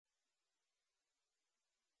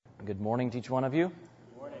Good morning to each one of you.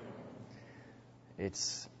 Good morning.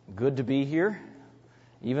 It's good to be here,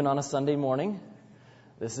 even on a Sunday morning.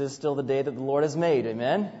 This is still the day that the Lord has made,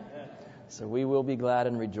 amen? So we will be glad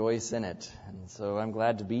and rejoice in it. And so I'm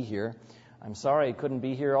glad to be here. I'm sorry I couldn't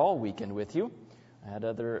be here all weekend with you. I had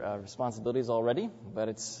other responsibilities already, but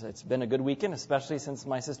it's been a good weekend, especially since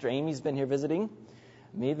my sister Amy's been here visiting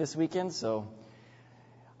me this weekend. So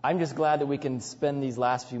I'm just glad that we can spend these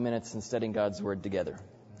last few minutes in studying God's Word together.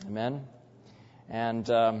 Amen. And,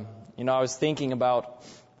 I was thinking about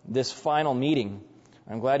this final meeting.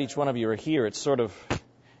 I'm glad each one of you are here. It's sort of,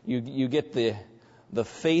 you get the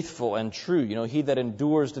faithful and true. He that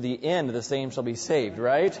endures to the end, the same shall be saved,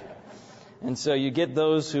 right? And so you get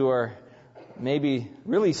those who are maybe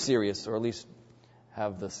really serious, or at least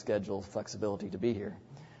have the schedule flexibility to be here.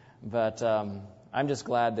 But I'm just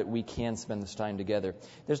glad that we can spend this time together.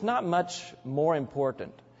 There's not much more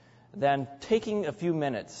important than taking a few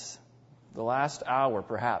minutes, the last hour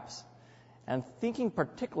perhaps, and thinking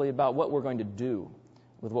particularly about what we're going to do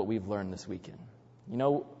with what we've learned this weekend.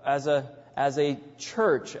 As a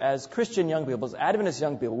church, as Christian young people, as Adventist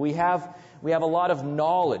young people, we have a lot of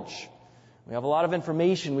knowledge. We have a lot of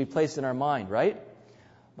information we place in our mind, right?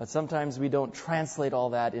 But sometimes we don't translate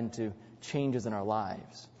all that into changes in our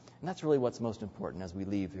lives. And that's really what's most important as we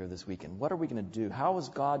leave here this weekend. What are we going to do? How is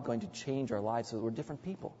God going to change our lives so that we're different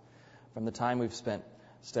people from the time we've spent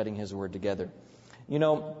studying His Word together?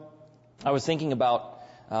 I was thinking about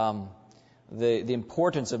the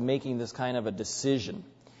importance of making this kind of a decision.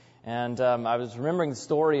 And I was remembering the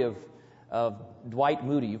story of Dwight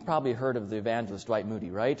Moody. You've probably heard of the evangelist Dwight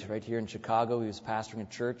Moody, right? Right here in Chicago, he was pastoring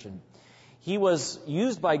a church, and he was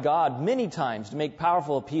used by God many times to make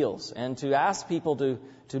powerful appeals and to ask people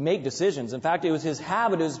to make decisions. In fact, it was his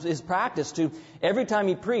habit, it was his practice to, every time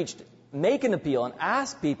he preached, make an appeal and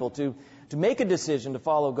ask people to make a decision to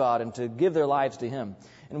follow God and to give their lives to Him.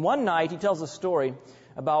 And one night, he tells a story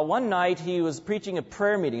about one night he was preaching a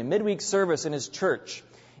prayer meeting, a midweek service in his church.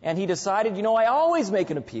 And he decided, I always make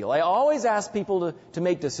an appeal. I always ask people to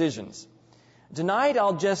make decisions. Tonight,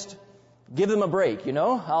 I'll just give them a break,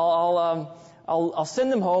 I'll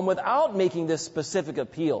send them home without making this specific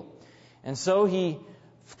appeal. And so he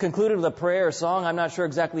concluded with a prayer or song. I'm not sure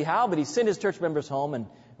exactly how, but he sent his church members home and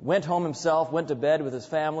went home himself, went to bed with his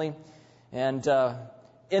family. And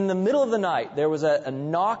in the middle of the night, there was a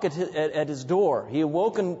knock at his door. He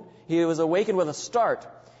was awakened with a start.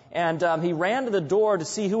 And he ran to the door to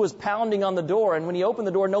see who was pounding on the door. And when he opened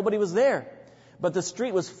the door, nobody was there. But the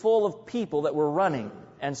street was full of people that were running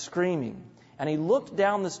and screaming. And he looked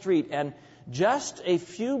down the street, and just a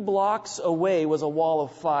few blocks away was a wall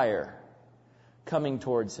of fire coming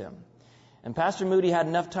towards him. And Pastor Moody had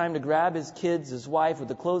enough time to grab his kids, his wife, with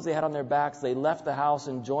the clothes they had on their backs. They left the house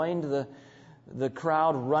and joined the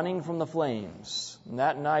crowd running from the flames. And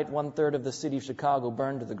that night, 1/3 of the city of Chicago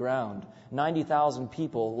burned to the ground. 90,000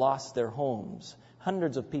 people lost their homes.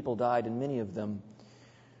 Hundreds of people died, and many of them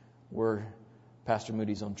were Pastor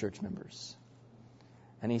Moody's own church members.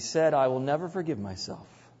 And he said, I will never forgive myself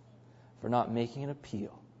for not making an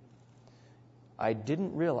appeal. I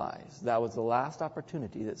didn't realize that was the last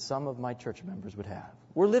opportunity that some of my church members would have.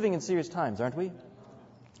 We're living in serious times, aren't we?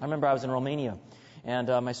 I remember I was in Romania, and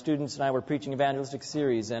my students and I were preaching evangelistic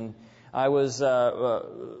series, and I was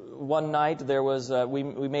one night there was we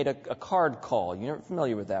made a card call. You're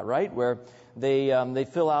familiar with that, right? Where they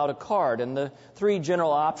fill out a card, and the three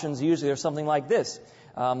general options usually are something like this: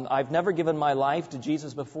 I've never given my life to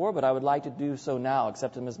Jesus before, but I would like to do so now,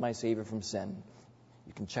 accept Him as my Savior from sin.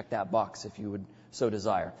 You can check that box if you would so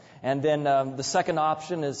desire. And then the second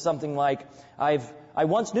option is something like, I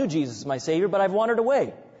once knew Jesus as my Savior, but I've wandered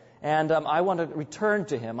away. And I want to return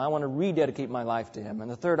to Him. I want to rededicate my life to Him.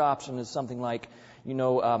 And the third option is something like,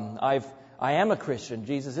 I am a Christian.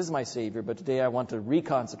 Jesus is my Savior, but today I want to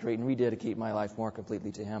reconcentrate and rededicate my life more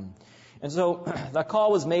completely to Him. And so that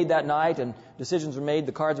call was made that night, and decisions were made,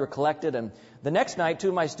 the cards were collected, and the next night, two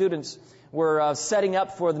of my students were setting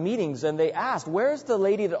up for the meetings, and they asked, where's the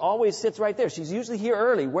lady that always sits right there? She's usually here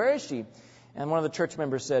early. Where is she? And one of the church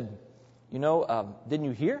members said, didn't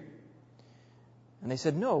you hear? And they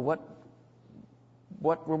said, no, what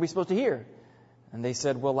were we supposed to hear? And they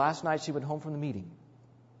said, well, last night she went home from the meeting,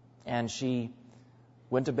 and she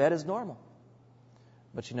went to bed as normal,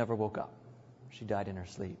 but she never woke up. She died in her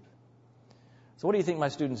sleep. So what do you think my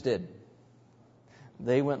students did?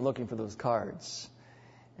 They went looking for those cards.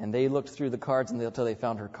 And they looked through the cards until they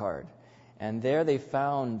found her card. And there they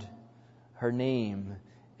found her name.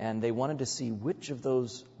 And they wanted to see which of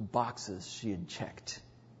those boxes she had checked.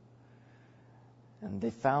 And they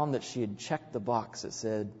found that she had checked the box that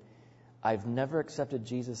said, I've never accepted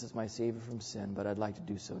Jesus as my Savior from sin, but I'd like to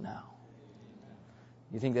do so now.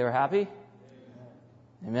 You think they were happy?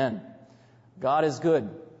 Amen. God is good.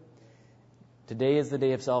 Today is the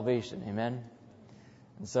day of salvation. Amen.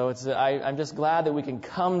 And so I'm just glad that we can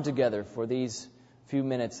come together for these few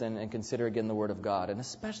minutes and consider again the Word of God, and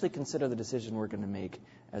especially consider the decision we're going to make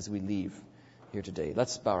as we leave here today.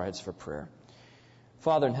 Let's bow our heads for prayer.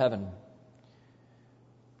 Father in heaven,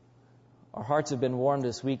 our hearts have been warmed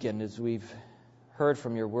this weekend as we've heard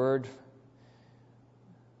from your Word.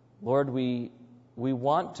 Lord, we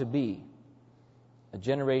want to be a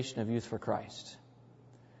generation of youth for Christ.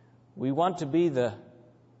 We want to be the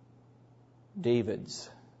Davids,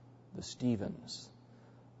 the Stephens,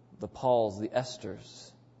 the Pauls, the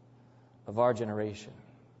Esthers of our generation.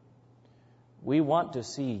 We want to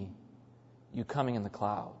see you coming in the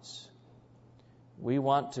clouds. We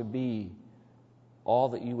want to be all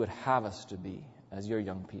that you would have us to be as your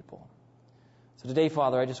young people. So today,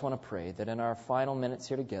 Father, I just want to pray that in our final minutes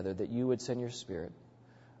here together, that you would send your Spirit.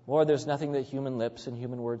 Lord, there's nothing that human lips and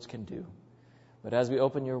human words can do. But as we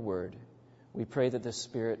open your word, we pray that the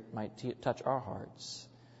Spirit might touch our hearts,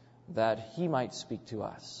 that he might speak to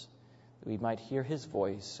us, that we might hear his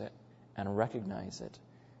voice and recognize it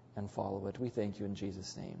and follow it. We thank you in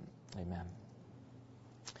Jesus' name. Amen.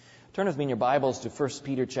 Turn with me in your Bibles to 1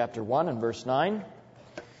 Peter chapter 1 and verse 9.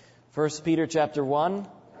 1 Peter chapter 1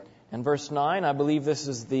 and verse 9. I believe this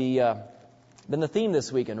has been the theme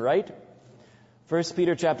this weekend, right? 1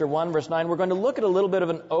 Peter chapter 1 verse 9. We're going to look at a little bit of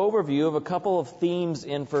an overview of a couple of themes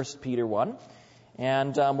in 1 Peter 1.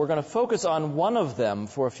 And we're going to focus on one of them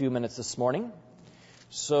for a few minutes this morning.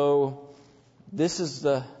 So this is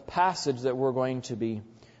the passage that we're going to be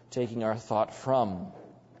taking our thought from.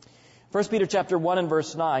 1 Peter chapter 1 and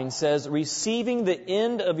verse 9 says, receiving the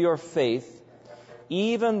end of your faith,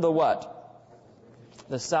 even the what?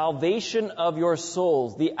 The salvation of your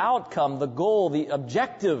souls. The outcome, the goal, the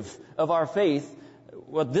objective of our faith,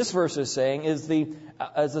 what this verse is saying, is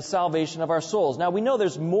the salvation of our souls. Now we know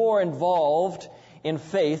there's more involved in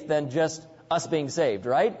faith than just us being saved,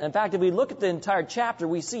 right? In fact, if we look at the entire chapter,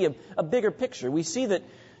 we see a bigger picture. We see that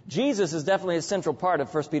Jesus is definitely a central part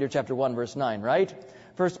of 1 Peter chapter 1 verse 9, right?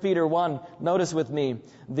 1 Peter 1, notice with me,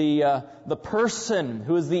 the person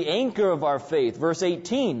who is the anchor of our faith. Verse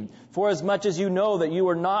 18, for as much as you know that you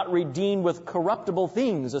were not redeemed with corruptible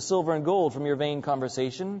things, as silver and gold from your vain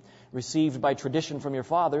conversation, received by tradition from your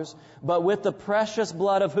fathers, but with the precious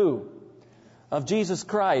blood of who? Of Jesus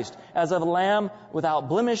Christ, as of a lamb without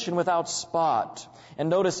blemish and without spot. And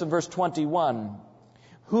notice in verse 21,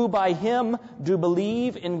 who by him do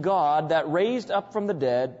believe in God that raised him up from the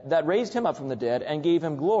dead and gave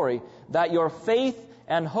him glory, that your faith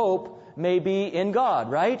and hope may be in God,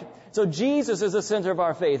 right? So Jesus is the center of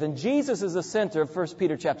our faith, and Jesus is the center of 1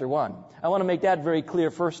 Peter chapter 1. I want to make that very clear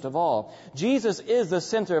first of all. Jesus is the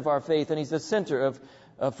center of our faith, and he's the center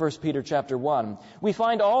of 1 Peter chapter 1. We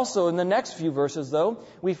find also in the next few verses, though,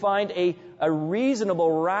 we find a reasonable,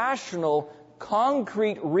 rational,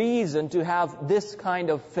 concrete reason to have this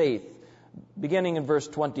kind of faith. Beginning in verse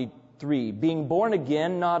 23, being born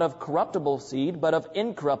again, not of corruptible seed, but of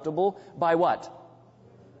incorruptible, by what?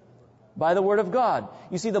 By the Word of God.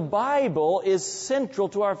 You see, the Bible is central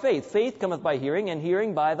to our faith. Faith cometh by hearing, and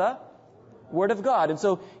hearing by the Word of God. And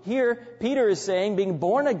so here, Peter is saying, being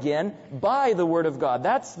born again by the Word of God.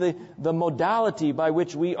 That's the modality by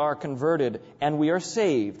which we are converted, and we are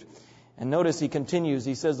saved. And notice he continues,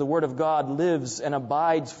 he says, the Word of God lives and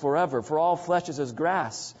abides forever. For all flesh is as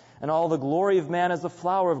grass, and all the glory of man as the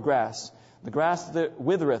flower of grass. The grass that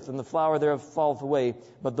withereth, and the flower thereof falleth away.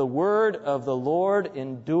 But the word of the Lord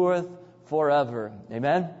endureth forever.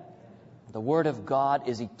 Amen? The Word of God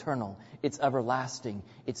is eternal. It's everlasting.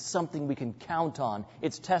 It's something we can count on.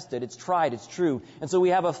 It's tested. It's tried. It's true. And so we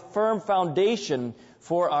have a firm foundation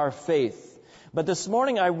for our faith. But this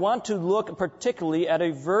morning I want to look particularly at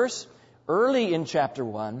a verse early in chapter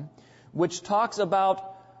 1, which talks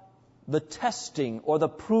about the testing or the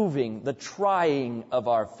proving, the trying of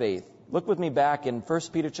our faith. Look with me back in 1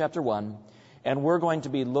 Peter chapter 1, and we're going to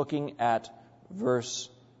be looking at verses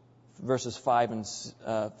 5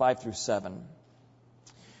 through 7.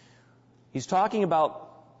 He's talking about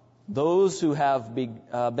those who have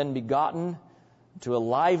been begotten to a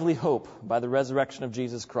lively hope by the resurrection of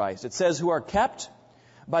Jesus Christ. It says, who are kept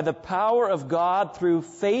by the power of God through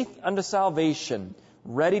faith unto salvation,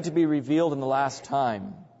 ready to be revealed in the last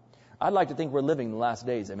time. I'd like to think we're living in the last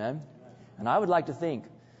days, amen? And I would like to think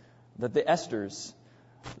that the Esthers,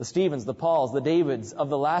 the Stephens, the Pauls, the Davids of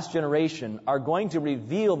the last generation are going to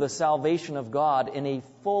reveal the salvation of God in a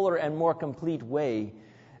fuller and more complete way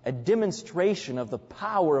a demonstration of the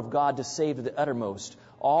power of God to save to the uttermost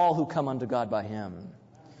all who come unto God by Him.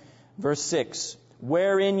 Verse 6,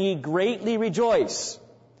 wherein ye greatly rejoice,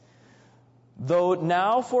 though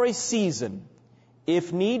now for a season,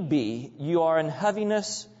 if need be, you are in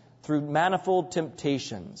heaviness through manifold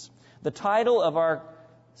temptations. The title of our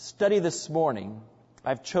study this morning,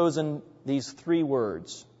 I've chosen these 3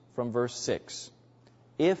 words from verse 6.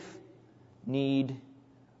 If need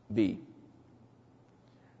be.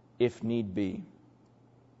 If need be.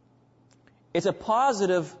 It's a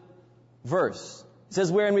positive verse. It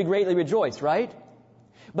says, wherein we greatly rejoice, right?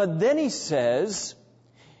 But then he says,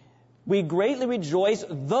 we greatly rejoice,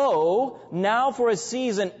 though now for a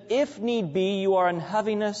season, if need be, you are in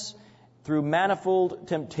heaviness through manifold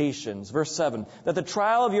temptations. Verse 7, that the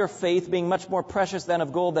trial of your faith, being much more precious than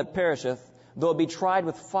of gold that perisheth, though it be tried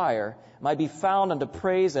with fire, might be found unto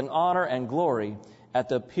praise and honor and glory at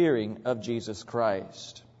the appearing of Jesus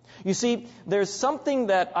Christ. You see, there's something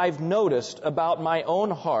that I've noticed about my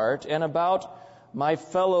own heart and about my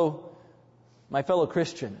fellow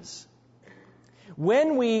Christians.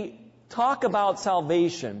 When we talk about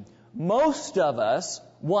salvation, most of us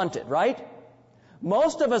want it, right?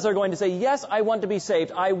 Most of us are going to say, yes, I want to be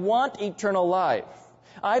saved. I want eternal life.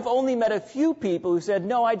 I've only met a few people who said,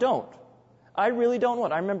 no, I don't. I really don't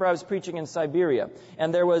want. I remember I was preaching in Siberia,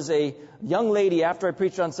 and there was a young lady, after I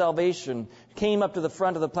preached on salvation, came up to the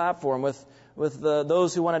front of the platform with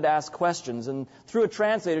those who wanted to ask questions. And through a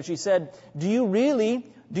translator, she said, do you really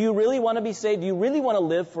want to be saved? Do you really want to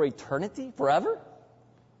live for eternity, forever?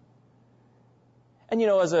 And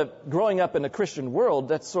growing up in a Christian world,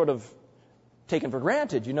 that's sort of taken for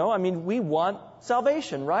granted, I mean, we want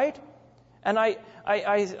salvation, right? And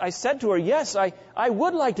I said to her, yes, I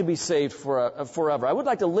would like to be saved forever. I would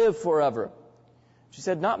like to live forever. She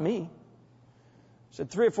said, not me. She said,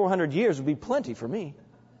 300 or 400 years would be plenty for me.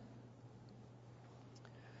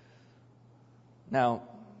 Now,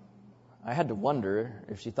 I had to wonder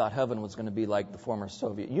if she thought heaven was going to be like the former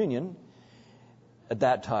Soviet Union at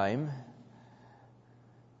that time.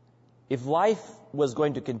 If life was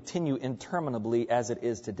going to continue interminably as it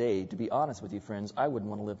is today, to be honest with you, friends, I wouldn't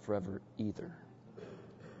want to live forever either.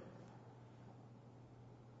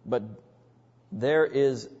 But there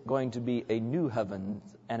is going to be a new heaven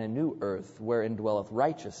and a new earth wherein dwelleth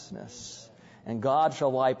righteousness, and God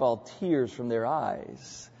shall wipe all tears from their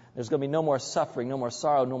eyes. There's going to be no more suffering, no more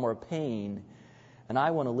sorrow, no more pain. And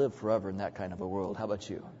I want to live forever in that kind of a world. How about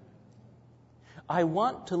you? I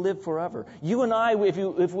want to live forever. You and I,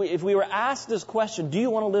 if we were asked this question, do you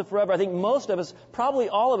want to live forever? I think most of us, probably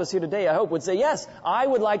all of us here today, I hope, would say, yes, I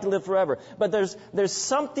would like to live forever. But there's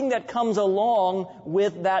something that comes along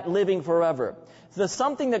with that living forever. The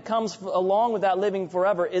something that comes along with that living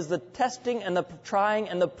forever is the testing and the trying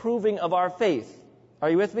and the proving of our faith. Are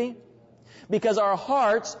you with me? Because our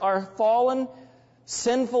hearts, our fallen,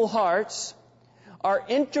 sinful hearts, are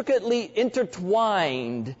intricately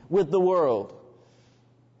intertwined with the world.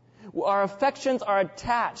 Our affections are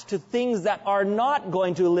attached to things that are not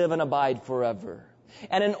going to live and abide forever.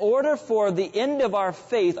 And in order for the end of our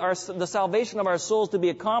faith, the salvation of our souls to be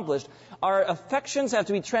accomplished, our affections have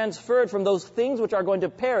to be transferred from those things which are going to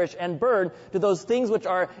perish and burn to those things which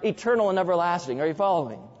are eternal and everlasting. Are you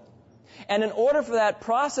following? And in order for that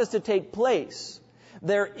process to take place,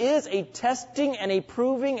 there is a testing and a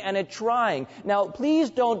proving and a trying. Now, please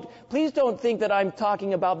don't think that I'm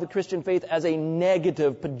talking about the Christian faith as a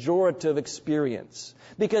negative, pejorative experience.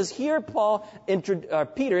 Because here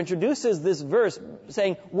Peter introduces this verse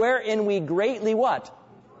saying, wherein we greatly what?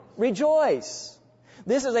 Rejoice.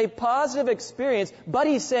 This is a positive experience, but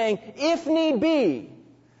he's saying, if need be,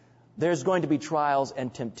 there's going to be trials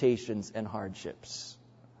and temptations and hardships.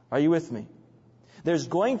 Are you with me? There's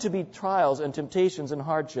going to be trials and temptations and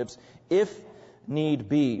hardships if need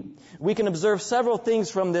be. We can observe several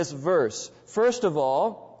things from this verse. First of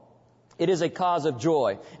all, it is a cause of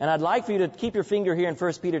joy. And I'd like for you to keep your finger here in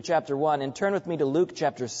 1 Peter chapter 1 and turn with me to Luke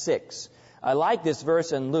chapter 6. I like this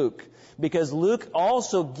verse in Luke because Luke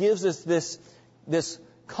also gives us this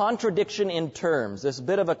contradiction in terms, this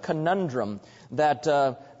bit of a conundrum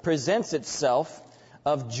that presents itself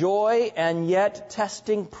of joy and yet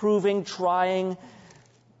testing, proving, trying,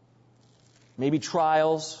 maybe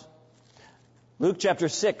trials. Luke chapter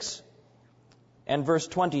 6 and verse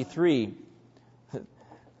 23.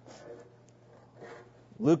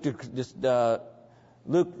 Luke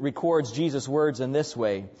records Jesus' words in this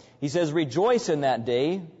way. He says, rejoice in that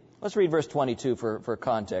day. Let's read verse 22 for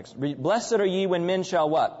context. Blessed are ye when men shall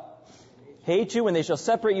what? Hate you, when they shall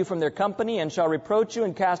separate you from their company, and shall reproach you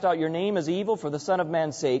and cast out your name as evil for the Son of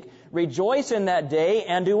Man's sake. Rejoice in that day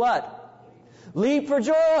and do what? Leap for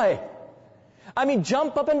joy. I mean,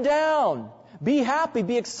 jump up and down. Be happy,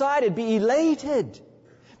 be excited, be elated.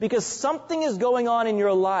 Because something is going on in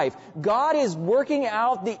your life. God is working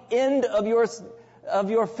out the end of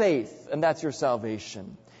your faith, and that's your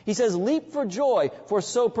salvation. He says, leap for joy, for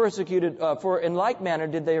so persecuted, for in like manner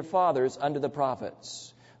did their fathers unto the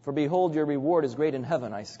prophets. For behold, your reward is great in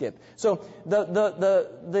heaven. I skipped. So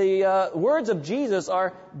the words of Jesus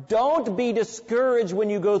are, don't be discouraged when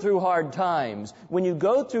you go through hard times. When you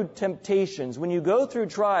go through temptations, when you go through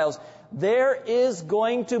trials, there is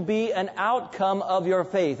going to be an outcome of your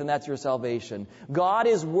faith, and that's your salvation. God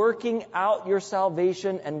is working out your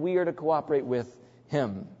salvation, and we are to cooperate with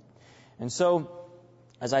Him. And so,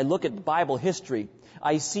 as I look at Bible history,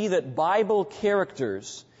 I see that Bible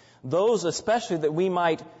characters, those especially that we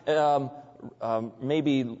might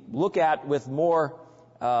maybe look at with more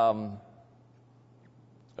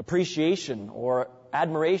appreciation or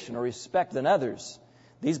admiration or respect than others,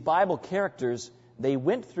 these Bible characters, they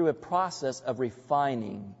went through a process of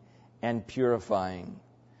refining and purifying.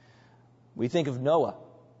 We think of Noah.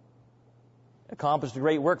 Accomplished a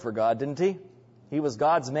great work for God, didn't he? He was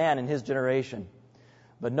God's man in his generation.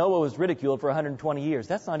 But Noah was ridiculed for 120 years.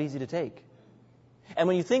 That's not easy to take. And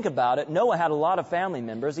when you think about it, Noah had a lot of family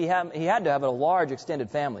members. He had to have a large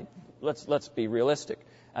extended family. Let's be realistic.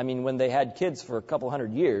 I mean, when they had kids for a couple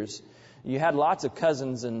hundred years, you had lots of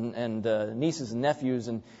cousins and nieces and nephews.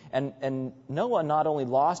 And Noah not only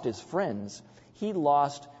lost his friends, he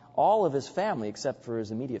lost all of his family except for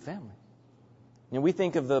his immediate family. And we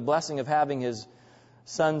think of the blessing of having his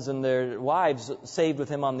sons and their wives saved with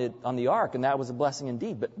him on the ark, and that was a blessing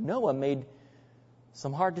indeed. But Noah made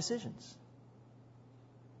some hard decisions.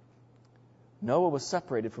 Noah was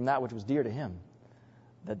separated from that which was dear to him,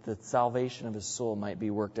 that the salvation of his soul might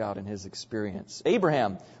be worked out in his experience.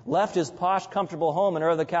 Abraham left his posh, comfortable home in Ur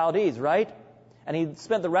of the Chaldees, right? And he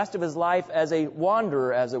spent the rest of his life as a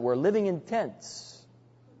wanderer, as it were, living in tents.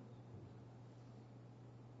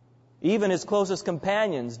 Even his closest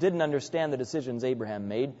companions didn't understand the decisions Abraham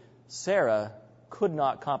made. Sarah could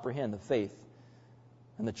not comprehend the faith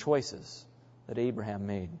and the choices that Abraham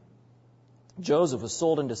made. Joseph was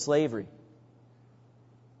sold into slavery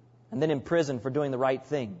and then imprisoned for doing the right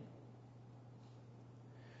thing.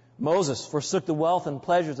 Moses forsook the wealth and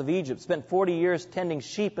pleasures of Egypt, spent 40 years tending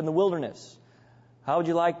sheep in the wilderness. How would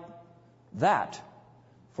you like that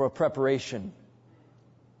for a preparation?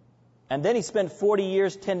 And then he spent 40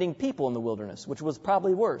 years tending people in the wilderness, which was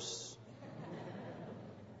probably worse.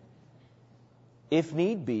 If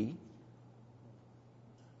need be,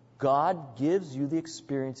 God gives you the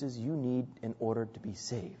experiences you need in order to be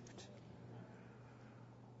saved.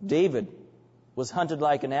 David was hunted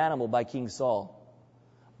like an animal by King Saul.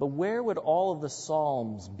 But where would all of the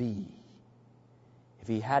Psalms be if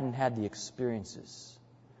he hadn't had the experiences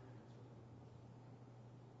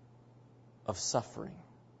of suffering?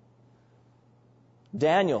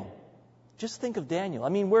 Daniel, just think of Daniel. I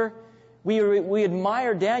mean, we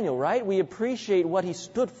admire Daniel, right? We appreciate what he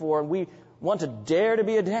stood for, and we want to dare to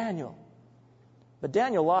be a Daniel. But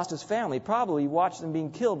Daniel lost his family. Probably watched them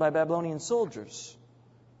being killed by Babylonian soldiers.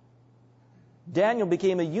 Daniel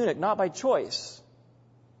became a eunuch, not by choice.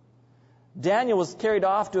 Daniel was carried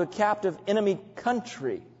off to a captive enemy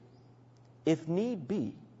country. If need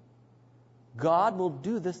be, God will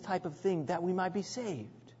do this type of thing that we might be saved.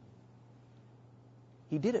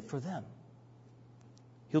 He did it for them.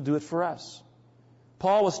 He'll do it for us.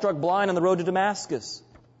 Paul was struck blind on the road to Damascus,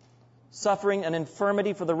 suffering an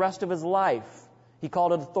infirmity for the rest of his life. He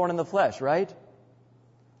called it a thorn in the flesh, right?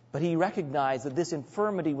 But he recognized that this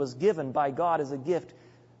infirmity was given by God as a gift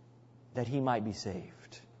that he might be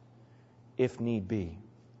saved, if need be.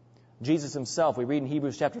 Jesus himself, we read in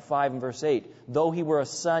Hebrews chapter 5 and verse 8, though he were a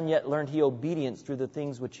son, yet learned he obedience through the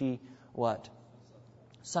things which he, what?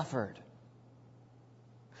 Suffered.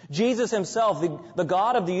 Jesus himself, the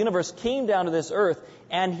God of the universe, came down to this earth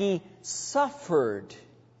and he suffered.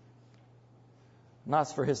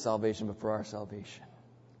 Not for his salvation, but for our salvation.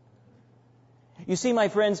 You see, my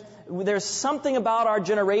friends, there's something about our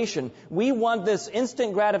generation. We want this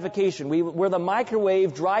instant gratification. We're the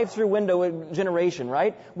microwave drive-through window generation,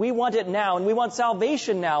 right? We want it now, and we want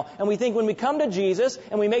salvation now. And we think when we come to Jesus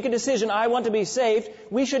and we make a decision, I want to be saved,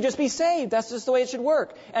 we should just be saved. That's just the way it should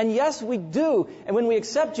work. And yes, we do. And when we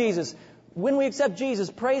accept Jesus,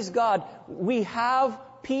 praise God, we have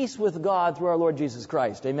peace with God through our Lord Jesus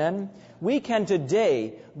Christ. Amen? We can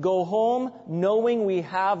today go home knowing we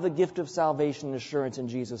have the gift of salvation and assurance in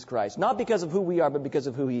Jesus Christ. Not because of who we are, but because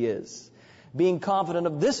of who He is. being confident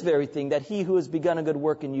of this very thing, that he who has begun a good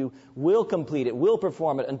work in you will complete it, will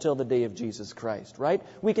perform it until the day of Jesus Christ, right?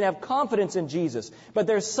 We can have confidence in Jesus, but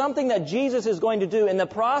there's something that Jesus is going to do in the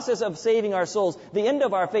process of saving our souls, the end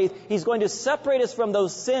of our faith. He's going to separate us from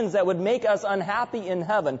those sins that would make us unhappy in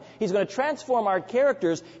heaven. He's going to transform our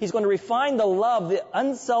characters. He's going to refine the love, the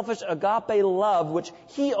unselfish agape love, which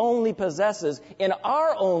he only possesses in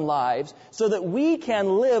our own lives, so that we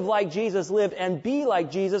can live like Jesus lived and be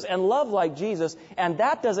like Jesus and love like Jesus. And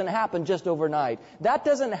that doesn't happen just overnight. That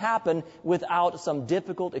doesn't happen without some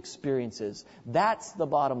difficult experiences. That's the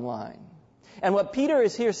bottom line. And what Peter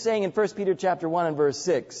is here saying in 1 Peter chapter 1 and verse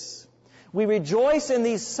 6, we rejoice in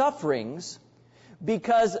these sufferings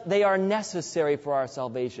because they are necessary for our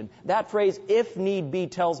salvation. That phrase, if need be,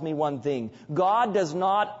 tells me one thing. God does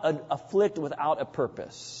not afflict without a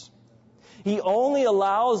purpose. He only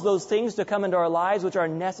allows those things to come into our lives which are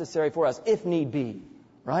necessary for us, if need be.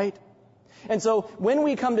 Right? And so when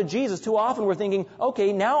we come to Jesus, too often we're thinking,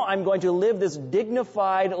 okay, now I'm going to live this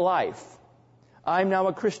dignified life. I'm now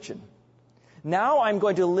a Christian. Now I'm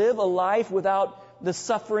going to live a life without the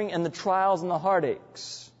suffering and the trials and the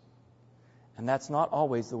heartaches. And that's not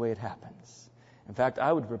always the way it happens. In fact,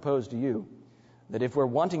 I would propose to you that if we're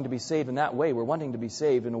wanting to be saved in that way, we're wanting to be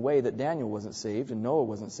saved in a way that Daniel wasn't saved, and Noah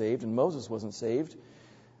wasn't saved, and Moses wasn't saved,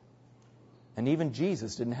 and even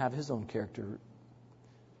Jesus didn't have his own character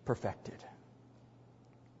perfected.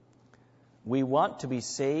 We want to be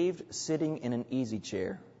saved sitting in an easy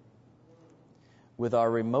chair with our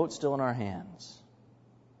remote still in our hands.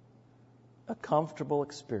 A comfortable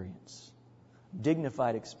experience,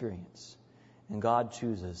 dignified experience. And God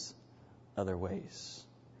chooses other ways.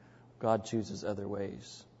 God chooses other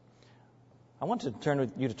ways. I want to turn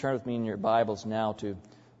with me in your Bibles now to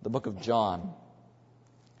the book of John.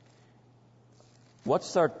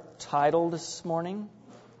 What's our title this morning?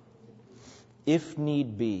 If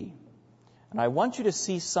need be. And I want you to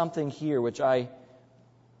see something here which I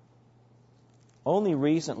only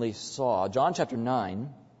recently saw. John chapter 9.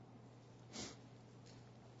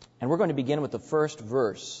 And we're going to begin with the first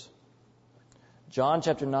verse. John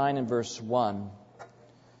chapter 9 and verse 1.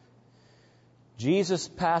 Jesus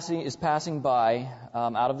is passing by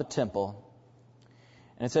out of the temple.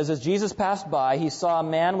 And it says, as Jesus passed by, he saw a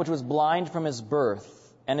man which was blind from his birth.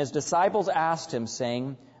 And his disciples asked him,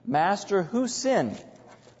 saying, Master, who sinned,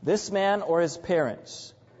 this man or his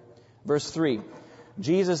parents? Verse 3,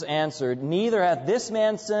 Jesus answered, neither hath this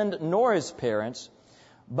man sinned nor his parents,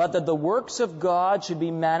 but that the works of God should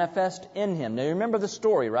be manifest in him. Now you remember the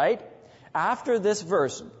story, right? After this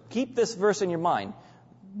verse, keep this verse in your mind.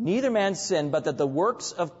 Neither man sinned, but that the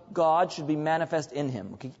works of God should be manifest in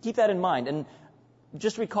him. Okay, keep that in mind. And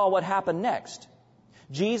just recall what happened next.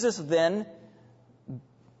 Jesus then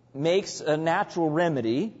makes a natural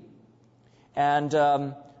remedy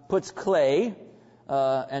and puts clay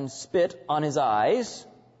and spit on his eyes,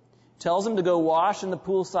 tells him to go wash in the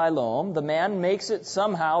pool of Siloam. The man makes it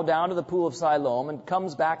somehow down to the pool of Siloam and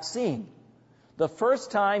comes back seeing. The first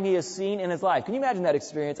time he has seen in his life. Can you imagine that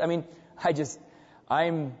experience? I mean,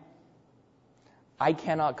 I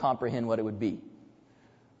cannot comprehend what it would be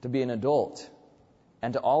to be an adult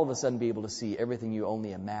and to all of a sudden be able to see everything you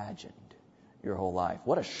only imagined your whole life.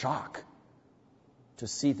 What a shock to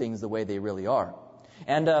see things the way they really are.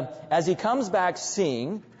 And as he comes back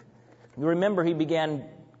seeing, you remember he began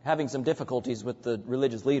having some difficulties with the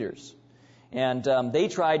religious leaders. And they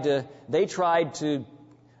tried to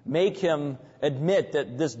make him admit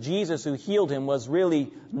that this Jesus who healed him was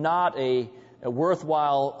really not a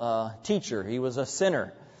worthwhile teacher. He was a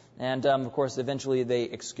sinner. And, of course, eventually they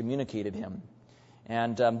excommunicated him.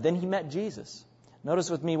 And then he met Jesus. Notice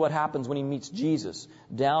with me what happens when he meets Jesus.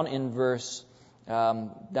 Down in verse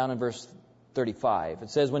 35. It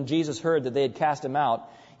says, when Jesus heard that they had cast him out,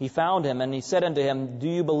 he found him, and he said unto him, do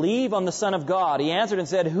you believe on the Son of God? He answered and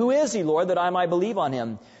said, who is he, Lord, that I might believe on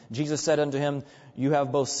him? Jesus said unto him, you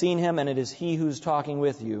have both seen him, and it is he who's talking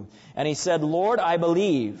with you. And he said, Lord, I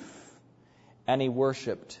believe. And he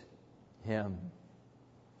worshipped him.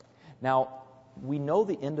 Now, we know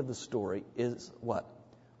the end of the story is what?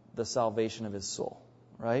 The salvation of his soul,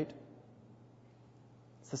 right?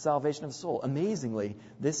 It's the salvation of his soul. Amazingly,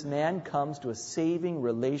 this man comes to a saving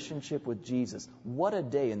relationship with Jesus. What a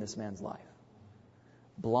day in this man's life.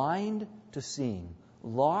 Blind to seeing,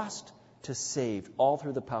 lost to saved, all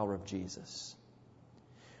through the power of Jesus.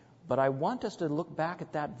 But I want us to look back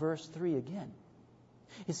at that verse 3 again.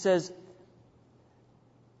 It says,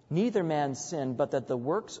 neither man sinned, but that the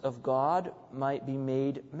works of God might be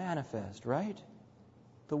made manifest, right?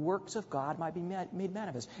 The works of God might be made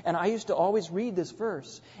manifest. And I used to always read this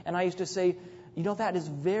verse, and I used to say, that is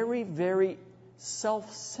very, very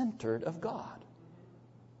self-centered of God.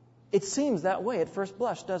 It seems that way at first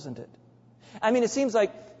blush, doesn't it? I mean, it seems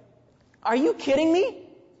like, are you kidding me?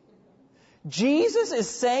 Jesus is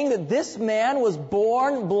saying that this man was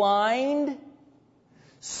born blind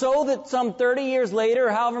so that some 30 years later,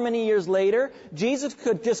 or however many years later, Jesus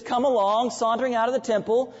could just come along, sauntering out of the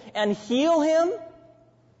temple, and heal him?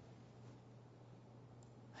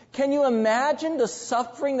 Can you imagine the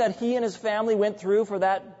suffering that he and his family went through for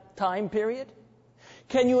that time period?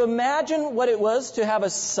 Can you imagine what it was to have a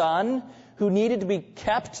son who needed to be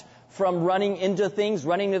kept from running into things,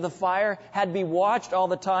 running into the fire, had to be watched all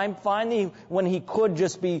the time? Finally, when he could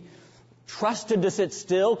just be trusted to sit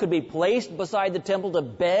still, could be placed beside the temple to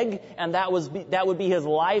beg, and that would be his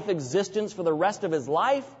life existence for the rest of his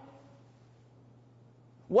life?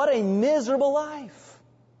 What a miserable life.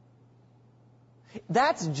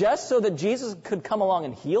 That's just so that Jesus could come along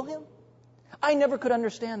and heal him? I never could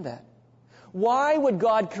understand that. Why would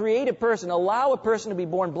God create a person, allow a person to be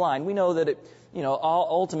born blind? We know that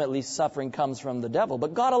ultimately suffering comes from the devil,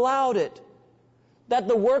 but God allowed it, that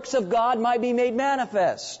the works of God might be made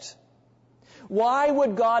manifest. Why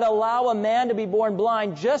would God allow a man to be born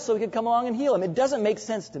blind just so he could come along and heal him? It doesn't make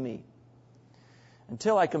sense to me.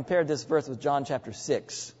 Until I compared this verse with John chapter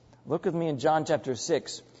 6. Look with me in John chapter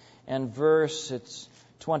 6 and it's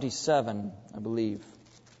 27, I believe.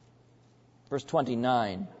 Verse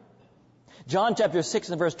 29. John chapter 6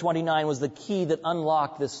 and verse 29 was the key that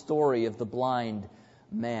unlocked this story of the blind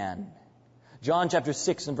man. John chapter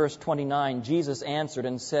 6 and verse 29, Jesus answered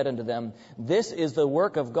and said unto them, This is the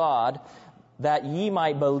work of God, that ye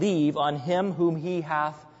might believe on him whom he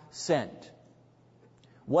hath sent.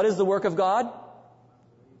 What is the work of God?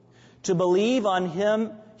 To believe on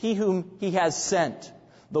him, he whom he has sent.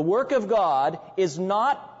 The work of God is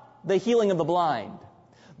not the healing of the blind.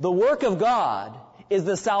 The work of God is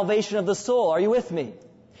the salvation of the soul. Are you with me?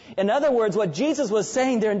 In other words, what Jesus was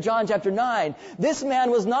saying there in John chapter 9, this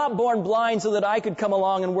man was not born blind so that I could come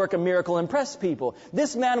along and work a miracle and impress people.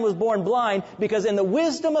 This man was born blind because in the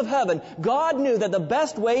wisdom of heaven, God knew that the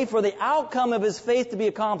best way for the outcome of his faith to be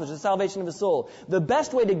accomplished, the salvation of his soul, the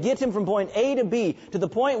best way to get him from point A to B to the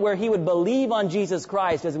point where he would believe on Jesus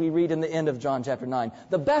Christ, as we read in the end of John chapter 9,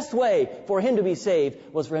 the best way for him to be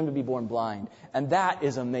saved was for him to be born blind. And that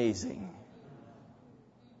is amazing.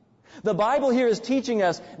 The Bible here is teaching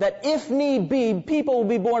us that if need be, people will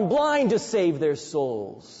be born blind to save their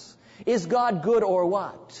souls. Is God good or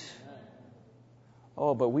what?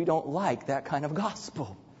 Oh, but we don't like that kind of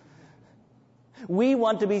gospel. We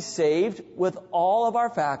want to be saved with all of our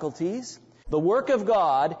faculties. The work of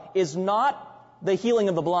God is not the healing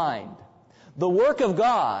of the blind. The work of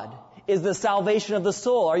God is the salvation of the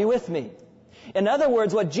soul. Are you with me? In other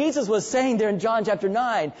words, what Jesus was saying there in John chapter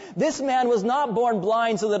 9, this man was not born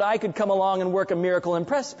blind so that I could come along and work a miracle and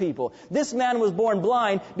impress people. This man was born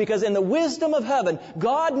blind because in the wisdom of heaven,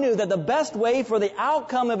 God knew that the best way for the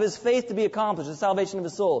outcome of his faith to be accomplished, the salvation of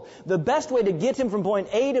his soul, the best way to get him from point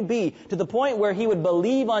A to B to the point where he would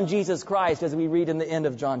believe on Jesus Christ, as we read in the end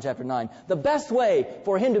of John chapter 9, the best way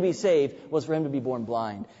for him to be saved was for him to be born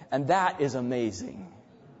blind. And that is amazing.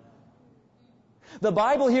 The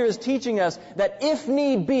Bible here is teaching us that if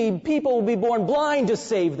need be, people will be born blind to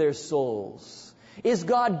save their souls. Is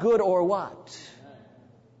God good or what?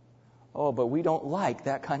 Oh, but we don't like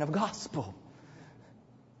that kind of gospel.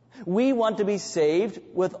 We want to be saved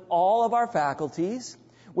with all of our faculties,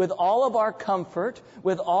 with all of our comfort,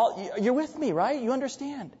 with all... You're with me, right? You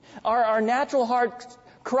understand. Our natural heart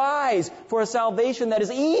cries for a salvation that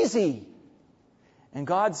is easy. And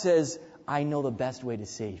God says, I know the best way to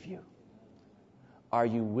save you. Are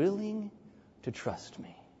you willing to trust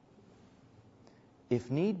me? If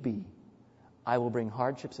need be, I will bring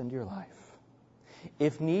hardships into your life.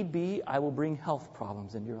 If need be, I will bring health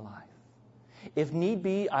problems into your life. If need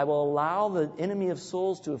be, I will allow the enemy of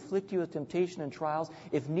souls to afflict you with temptation and trials.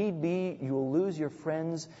 If need be, you will lose your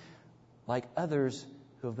friends like others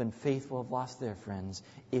who have been faithful have lost their friends.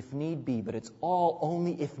 If need be, but it's all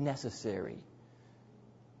only if necessary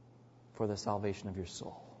for the salvation of your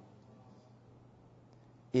soul.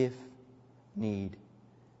 If need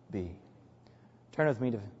be. Turn with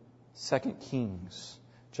me to 2 Kings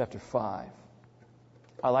chapter 5.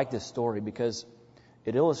 I like this story because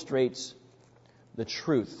it illustrates the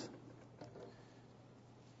truth.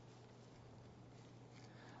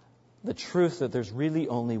 The truth that there's really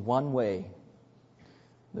only one way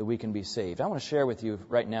that we can be saved. I want to share with you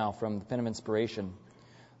right now from the Pen of Inspiration.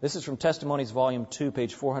 This is from Testimonies, Volume 2,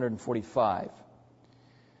 page 445.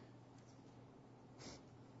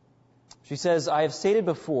 She says, I have stated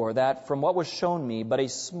before that from what was shown me, but a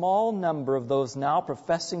small number of those now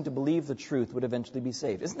professing to believe the truth would eventually be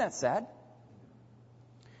saved. Isn't that sad?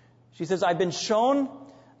 She says, I've been shown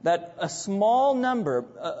that a small number,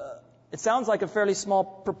 it sounds like a fairly small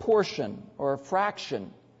proportion or a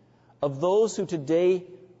fraction of those who today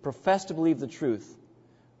profess to believe the truth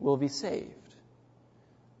will be saved.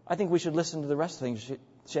 I think we should listen to the rest of the things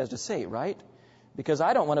she has to say, right? Because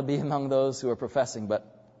I don't want to be among those who are professing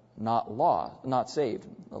but not saved,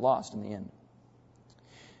 lost in the end.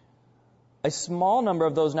 A small number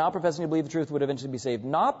of those now professing to believe the truth would eventually be saved,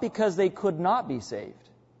 not because they could not be saved,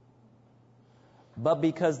 but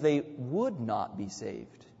because they would not be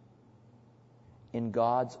saved in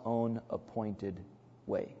God's own appointed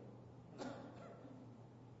way.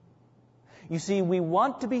 You see, we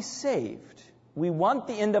want to be saved. We want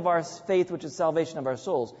the end of our faith, which is salvation of our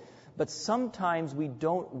souls. But sometimes we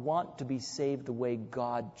don't want to be saved the way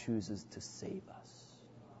God chooses to save us.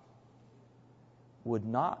 Would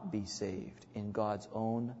not be saved in God's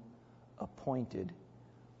own appointed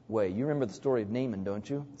way. You remember the story of Naaman, don't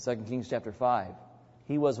you? 2 Kings chapter 5.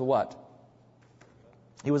 He was a what?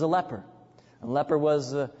 He was a leper. A leper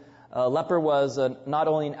was not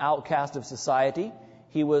only an outcast of society,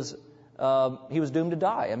 he was doomed to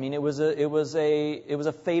die. I mean, it was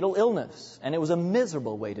a fatal illness, and it was a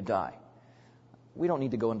miserable way to die. We don't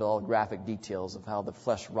need to go into all the graphic details of how the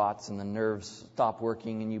flesh rots and the nerves stop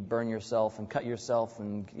working and you burn yourself and cut yourself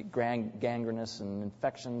and gangrenous and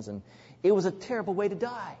infections. And it was a terrible way to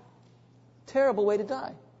die. Terrible way to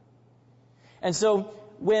die. And so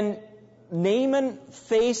when Naaman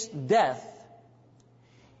faced death,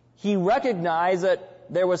 he recognized that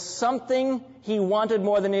there was something he wanted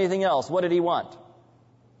more than anything else. What did he want?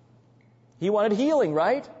 He wanted healing,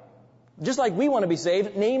 right? Just like we want to be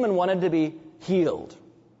saved, Naaman wanted to be healed.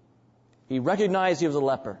 He recognized he was a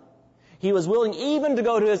leper. He was willing even to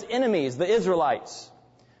go to his enemies, the Israelites,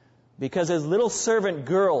 because his little servant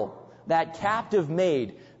girl, that captive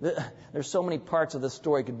maid, there's so many parts of the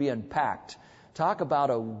story could be unpacked. Talk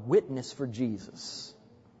about a witness for Jesus.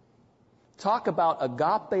 Talk about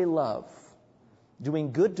agape love,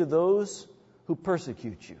 doing good to those who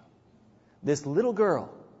persecute you. This little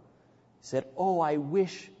girl said, oh, I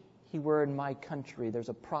wish he were in my country. There's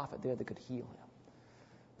a prophet there that could heal him.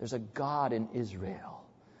 There's a God in Israel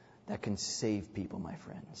that can save people, my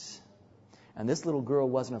friends. And this little girl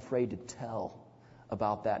wasn't afraid to tell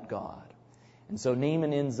about that God. And so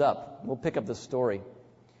Naaman ends up, we'll pick up the story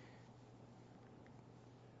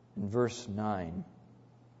in verse 9.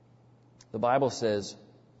 The Bible says,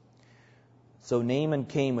 so Naaman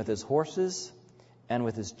came with his horses and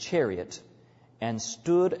with his chariot and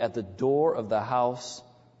stood at the door of the house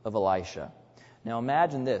of Elisha. Now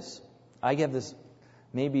imagine this. I have this,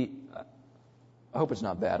 maybe, I hope it's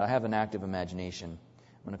not bad. I have an active imagination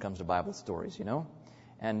when it comes to Bible stories, you know.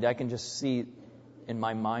 And I can just see in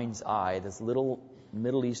my mind's eye this little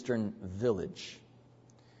Middle Eastern village.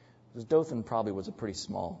 Because Dothan probably was a pretty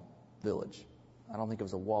small village. I don't think it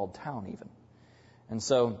was a walled town even. And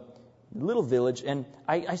so, little village, and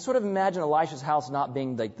I sort of imagine Elisha's house not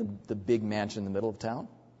being like the big mansion in the middle of town.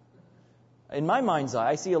 In my mind's eye,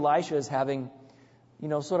 I see Elisha as having, you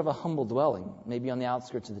know, sort of a humble dwelling, maybe on the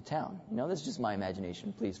outskirts of the town. You know, that's just my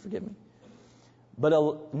imagination. Please forgive me.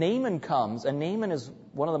 But Naaman comes, and Naaman is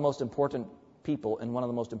one of the most important people in one of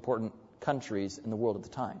the most important countries in the world at the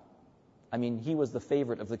time. I mean, he was the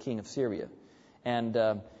favorite of the king of Syria. And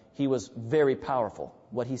he was very powerful.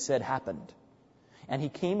 What he said happened. And he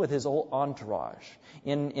came with his whole entourage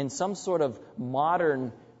in some sort of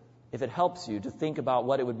modern, if it helps you to think about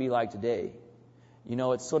what it would be like today. You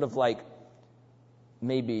know, it's sort of like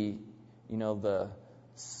maybe, you know, the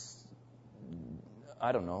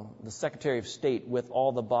Secretary of State with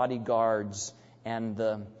all the bodyguards and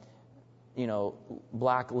the, you know,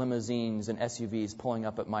 black limousines and SUVs pulling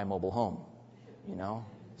up at my mobile home. You know,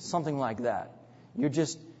 something like that. You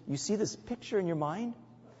see this picture in your mind?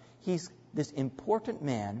 He's this important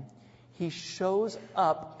man. He shows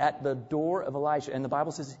up at the door of Elisha, and the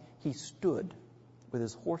Bible says he stood with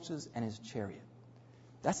his horses and his chariot.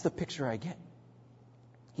 That's the picture I get.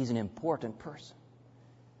 He's an important person.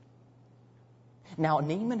 Now,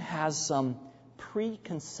 Naaman has some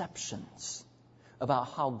preconceptions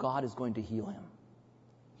about how God is going to heal him.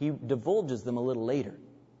 He divulges them a little later.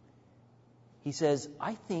 He says,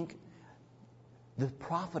 I think the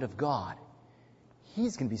prophet of God,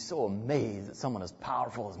 he's going to be so amazed that someone as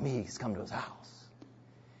powerful as me has come to his house.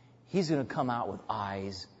 He's going to come out with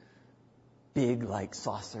eyes big like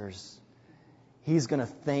saucers. He's going to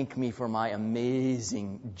thank me for my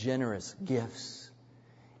amazing, generous gifts.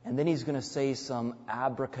 And then he's going to say some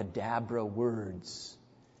abracadabra words.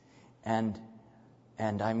 And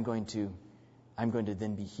I'm going to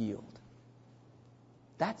then be healed.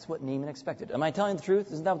 That's what Naaman expected. Am I telling the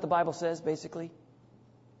truth? Isn't that what the Bible says, basically?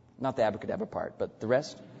 Not the abracadabra part, but the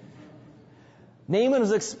rest. Naaman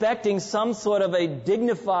was expecting some sort of a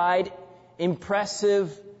dignified,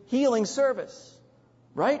 impressive healing service.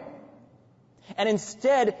 Right? And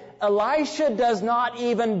instead, Elisha does not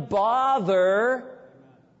even bother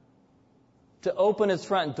to open his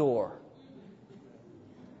front door.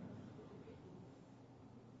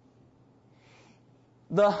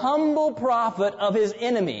 The humble prophet of his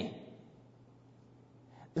enemy,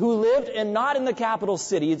 who lived not in the capital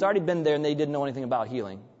city, he's already been there and they didn't know anything about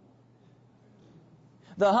healing.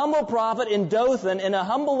 The humble prophet in Dothan, in a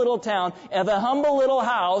humble little town, at a humble little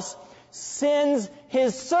house, sends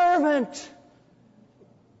his servant.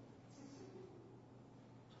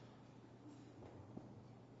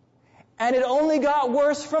 And it only got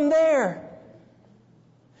worse from there.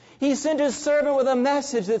 He sent his servant with a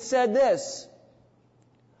message that said this: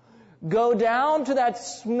 go down to that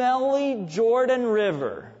smelly Jordan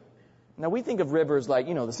River. Now we think of rivers like,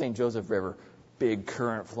 the St. Joseph River, big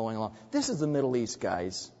current flowing along. This is the Middle East,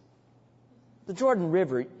 guys. The Jordan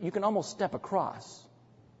River, you can almost step across.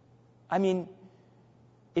 I mean,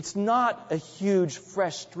 it's not a huge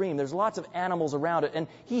fresh stream. There's lots of animals around it. And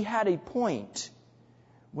he had a point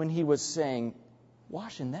when he was saying,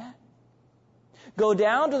 wash in that. Go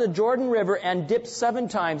down to the Jordan River and dip 7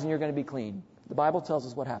 times and you're going to be clean. The Bible tells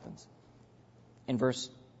us what happens. In verse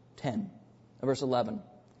 11.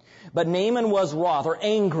 But Naaman was wroth, or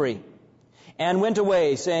angry, and went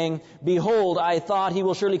away, saying, behold, I thought he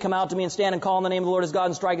will surely come out to me and stand and call on the name of the Lord his God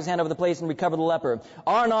and strike his hand over the place and recover the leper.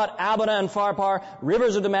 Are not Abana and Pharpar,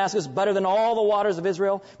 rivers of Damascus, better than all the waters of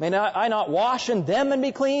Israel? May I not wash in them and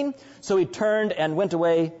be clean? So he turned and went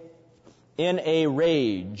away in a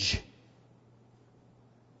rage.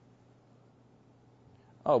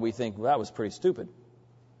 Oh, we think, well, that was pretty stupid.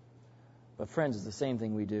 But friends, it's the same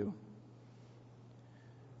thing we do.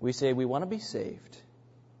 We say we want to be saved.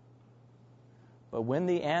 But when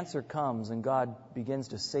the answer comes and God begins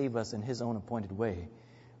to save us in his own appointed way,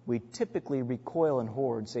 we typically recoil and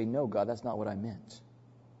hoard, say, no, God, that's not what I meant.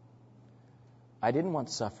 I didn't want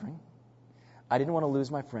suffering. I didn't want to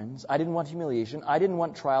lose my friends. I didn't want humiliation. I didn't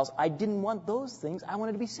want trials. I didn't want those things. I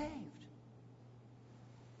wanted to be saved.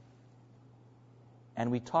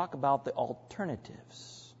 And we talk about the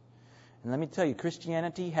alternatives. And let me tell you,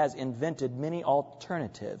 Christianity has invented many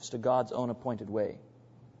alternatives to God's own appointed way.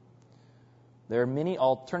 There are many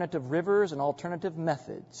alternative rivers and alternative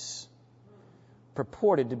methods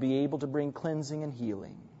purported to be able to bring cleansing and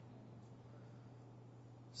healing.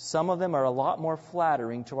 Some of them are a lot more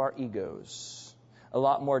flattering to our egos, a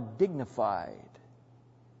lot more dignified.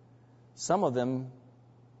 Some of them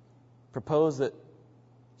propose that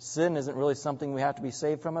sin isn't really something we have to be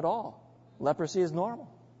saved from at all. Leprosy is normal.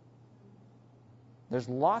 There's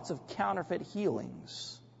lots of counterfeit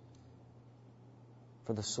healings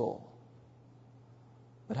for the soul.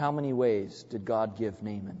 But how many ways did God give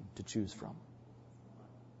Naaman to choose from?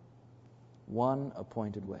 One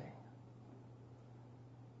appointed way.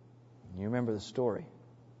 You remember the story.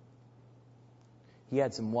 He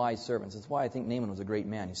had some wise servants. That's why I think Naaman was a great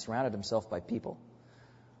man. He surrounded himself by people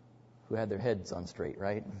who had their heads on straight,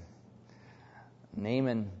 right?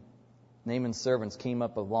 Naaman's servants came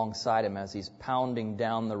up alongside him as he's pounding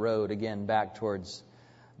down the road again back towards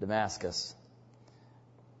Damascus.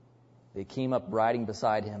 They came up riding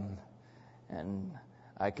beside him, and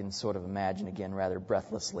I can sort of imagine again rather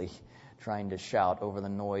breathlessly trying to shout over the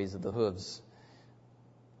noise of the hooves.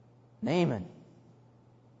 Naaman,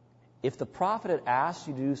 if the prophet had asked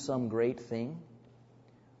you to do some great thing,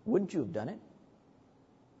 wouldn't you have done it?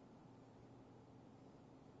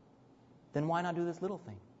 Then why not do this little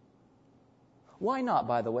thing? Why not,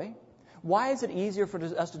 by the way? Why is it easier for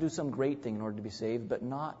us to do some great thing in order to be saved, but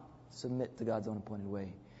not submit to God's own appointed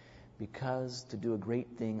way? Because to do a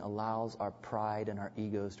great thing allows our pride and our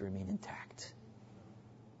egos to remain intact.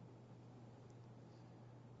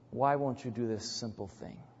 Why won't you do this simple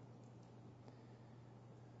thing?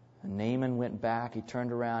 And Naaman went back, he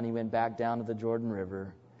turned around, he went back down to the Jordan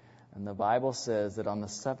River. And the Bible says that on the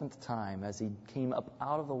 7th time, as he came up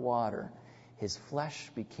out of the water, his flesh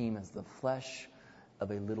became as the flesh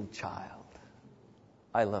of a little child.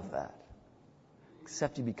 I love that.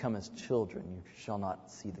 Except you become as children, you shall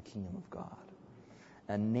not see the kingdom of God.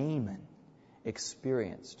 And Naaman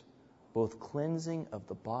experienced both cleansing of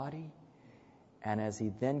the body, and as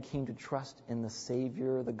he then came to trust in the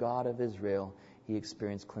Savior, the God of Israel, he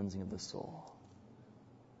experienced cleansing of the soul.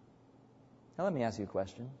 Now let me ask you a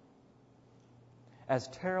question. As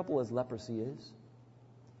terrible as leprosy is,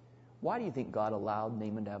 why do you think God allowed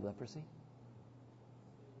Naaman to have leprosy?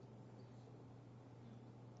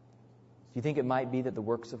 Do you think it might be that the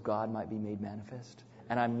works of God might be made manifest?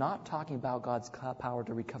 And I'm not talking about God's power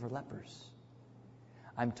to recover lepers.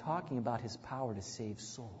 I'm talking about His power to save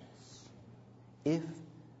souls, if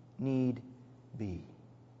need be.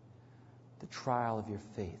 The trial of your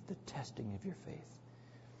faith, the testing of your faith.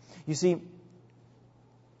 You see,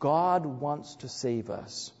 God wants to save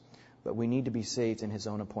us, but we need to be saved in His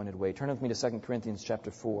own appointed way. Turn with me to 2 Corinthians chapter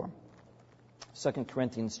 4. 2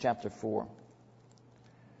 Corinthians chapter 4.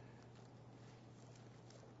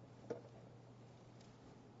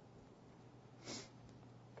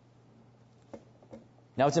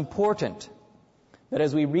 Now it's important that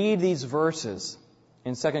as we read these verses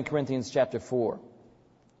in 2 Corinthians chapter 4,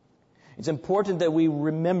 it's important that we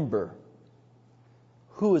remember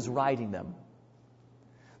who is writing them.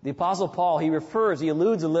 The Apostle Paul, he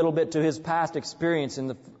alludes a little bit to his past experience in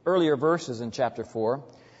the earlier verses in chapter 4.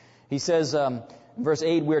 He says, in verse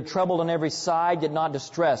 8, we are troubled on every side, yet not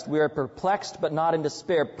distressed. We are perplexed, but not in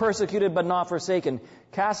despair. Persecuted, but not forsaken.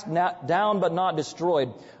 Cast down, but not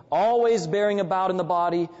destroyed. Always bearing about in the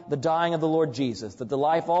body the dying of the Lord Jesus, that the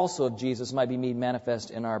life also of Jesus might be made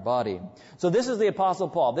manifest in our body. So this is the Apostle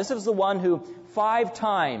Paul. This is the one who 5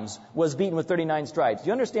 times was beaten with 39 stripes. Do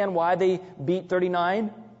you understand why they beat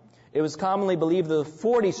 39? It was commonly believed that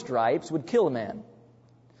 40 stripes would kill a man.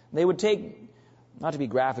 They would take, not to be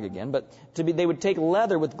graphic again, but they would take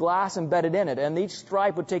leather with glass embedded in it, and each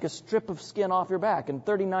stripe would take a strip of skin off your back, and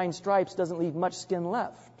 39 stripes doesn't leave much skin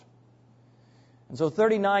left. And so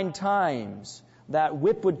 39 times that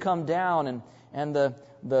whip would come down and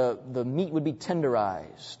the meat would be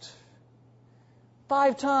tenderized.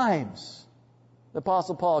 5 times the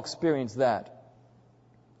Apostle Paul experienced that.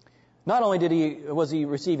 Not only was he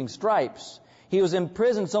receiving stripes, he was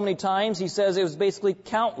imprisoned so many times, he says it was basically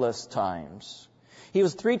countless times. He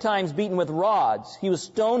was 3 times beaten with rods. He was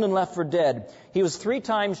stoned and left for dead. He was 3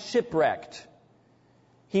 times shipwrecked.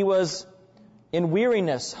 He was in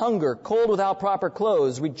weariness, hunger, cold without proper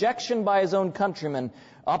clothes, rejection by his own countrymen,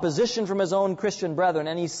 opposition from his own Christian brethren.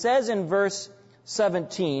 And he says in verse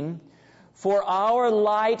 17, for our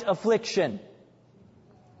light affliction.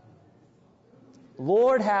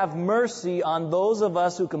 Lord, have mercy on those of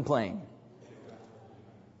us who complain.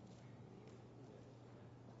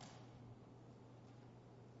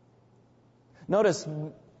 Notice,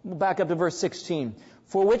 back up to verse 16.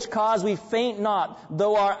 For which cause we faint not,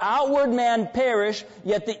 though our outward man perish,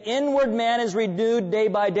 yet the inward man is renewed day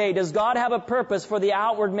by day. Does God have a purpose for the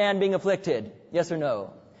outward man being afflicted? Yes or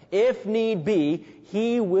no? If need be,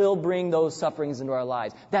 He will bring those sufferings into our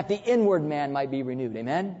lives, that the inward man might be renewed.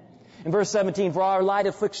 Amen? In verse 17, for our light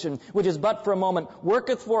affliction, which is but for a moment,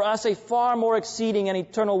 worketh for us a far more exceeding and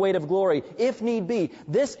eternal weight of glory, if need be.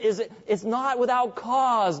 It's not without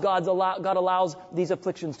cause God allows these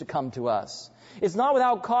afflictions to come to us. It's not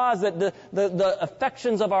without cause that the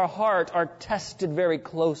affections of our heart are tested very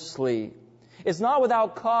closely. It's not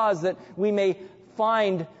without cause that we may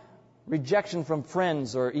find rejection from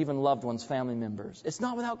friends or even loved ones, family members. It's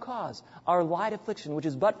not without cause. Our light affliction, which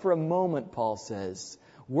is but for a moment, Paul says,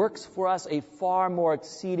 works for us a far more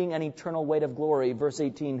exceeding and eternal weight of glory. Verse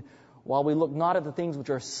 18, while we look not at the things which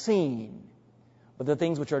are seen, but the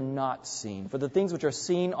things which are not seen. For the things which are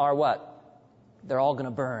seen are what? They're all going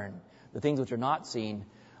to burn. The things which are not seen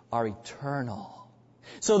are eternal.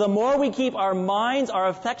 So the more we keep our minds, our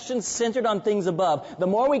affections centered on things above, the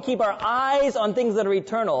more we keep our eyes on things that are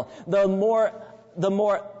eternal, the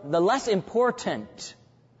less important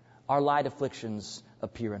our light afflictions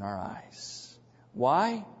appear in our eyes.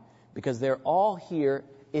 Why? Because they're all here,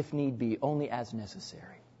 if need be, only as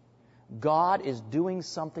necessary. God is doing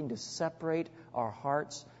something to separate our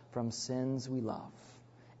hearts from sins we love.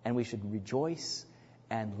 And we should rejoice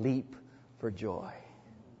and leap for joy.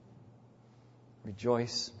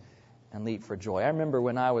 Rejoice and leap for joy. I remember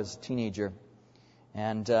when I was a teenager,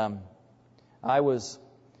 and I wanted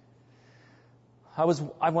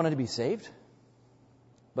to be saved.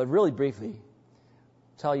 But really briefly,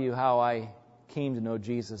 tell you how I came to know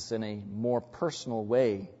Jesus in a more personal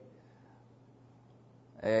way.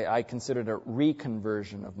 I considered a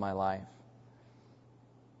reconversion of my life.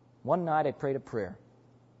 One night I prayed a prayer.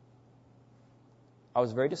 I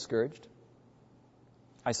was very discouraged.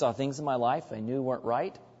 I saw things in my life I knew weren't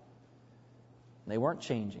right. They weren't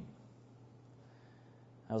changing.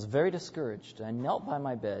 I was very discouraged. I knelt by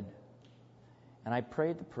my bed and I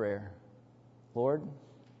prayed the prayer, Lord,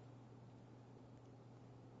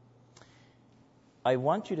 I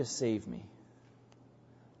want you to save me.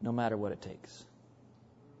 no matter what it takes.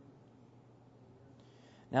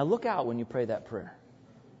 Now look out when you pray that prayer.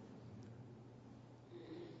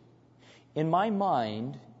 In my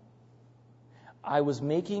mind, I was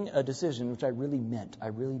making a decision which I really meant. I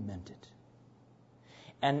really meant it.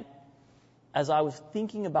 And as I was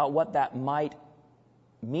thinking about what that might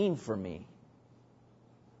mean for me,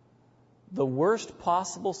 the worst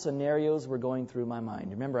possible scenarios were going through my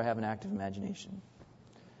mind. Remember, I have an active imagination.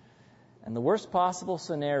 And the worst possible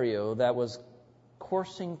scenario that was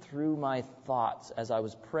coursing through my thoughts as I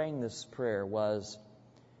was praying this prayer was,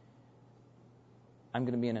 I'm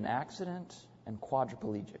going to be in an accident and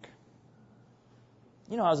quadriplegic.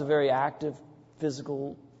 You know, I was a very active,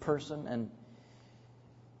 physical person, and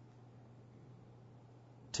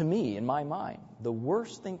to me, in my mind, the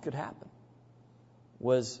worst thing could happen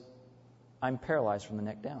was I'm paralyzed from the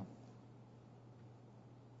neck down.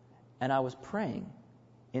 And I was praying.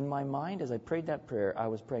 In my mind, as I prayed that prayer, I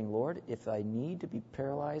was praying, Lord, if I need to be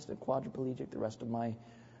paralyzed and quadriplegic the rest of my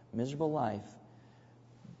miserable life,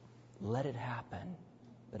 let it happen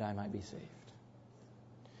that I might be saved.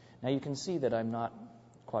 Now you can see that I'm not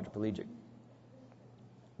quadriplegic.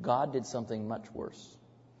 God did something much worse.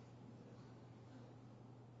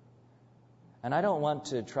 And I don't want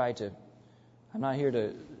to I'm not here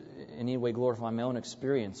to in any way glorify my own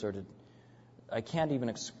experience I can't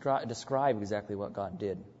even describe exactly what God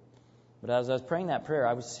did. But as I was praying that prayer,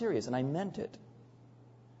 I was serious and I meant it.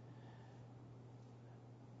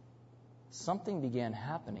 Something began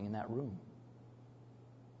happening in that room.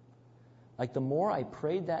 Like the more I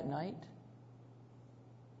prayed that night,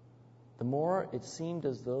 the more it seemed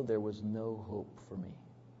as though there was no hope for me.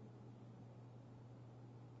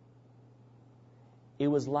 It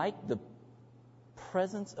was like the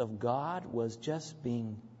presence of God was just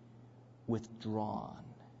being withdrawn,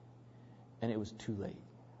 and it was too late.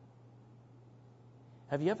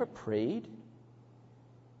 Have you ever prayed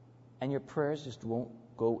and your prayers just won't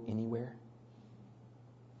go anywhere?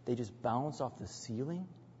 They just bounce off the ceiling,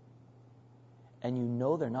 and you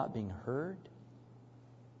know they're not being heard,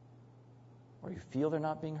 or you feel they're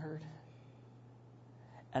not being heard.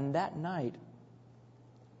 And that night,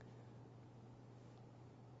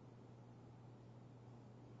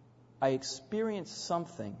 I experienced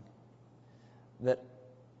something that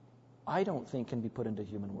I don't think can be put into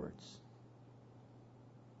human words.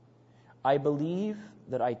 I believe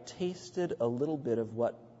that I tasted a little bit of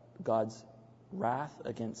what God's wrath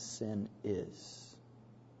against sin is.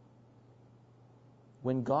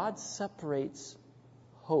 When God separates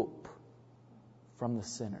hope from the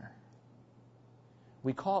sinner,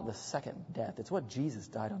 we call it the second death. It's what Jesus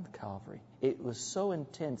died on the Calvary. It was so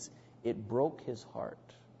intense, it broke his heart.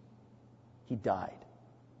 He died.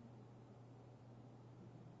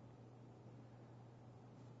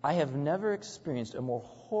 I have never experienced a more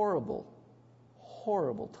horrible,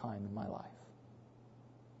 horrible time in my life.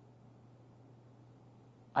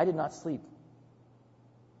 I did not sleep.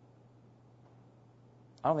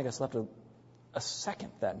 I don't think I slept a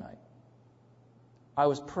second that night. I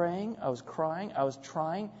was praying, I was crying, I was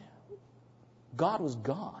trying. God was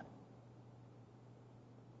gone.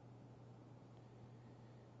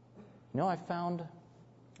 You know, I found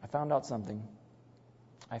out something.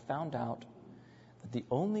 I found out that the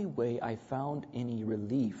only way I found any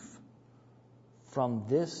relief from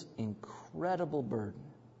this incredible burden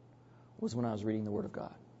was when I was reading the Word of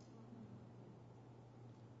God.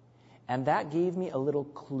 And that gave me a little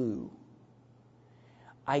clue.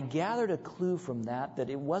 I gathered a clue from that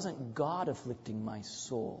it wasn't God afflicting my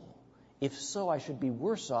soul. If so, I should be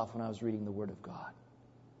worse off when I was reading the Word of God.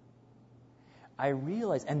 I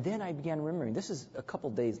realized, and then I began remembering, this is a couple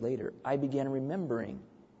days later, I began remembering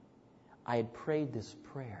I had prayed this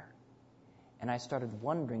prayer. And I started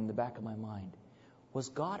wondering in the back of my mind, was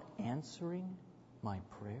God answering my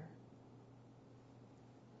prayer?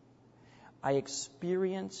 I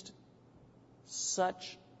experienced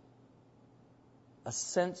such a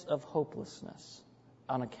sense of hopelessness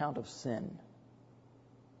on account of sin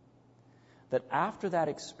that after that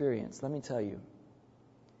experience, let me tell you,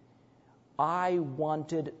 I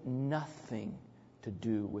wanted nothing to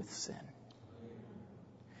do with sin.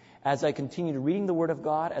 As I continued reading the Word of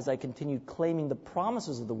God, as I continued claiming the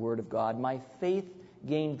promises of the Word of God, my faith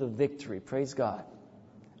gained the victory. Praise God.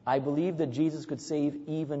 I believed that Jesus could save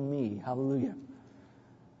even me. Hallelujah.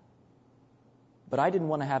 But I didn't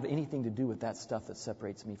want to have anything to do with that stuff that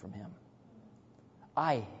separates me from Him.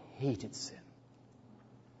 I hated sin.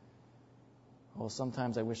 Well,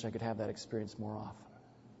 sometimes I wish I could have that experience more often.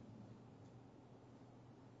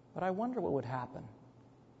 But I wonder what would happen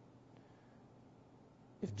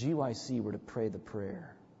if GYC were to pray the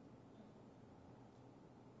prayer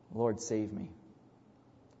Lord, save me,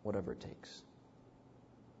 whatever it takes.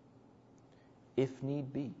 If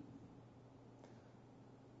need be,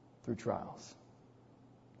 through trials.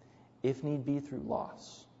 If need be, through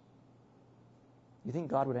loss. You think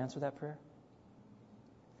God would answer that prayer?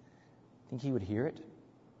 Think He would hear it?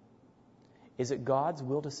 Is it God's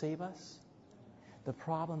will to save us? The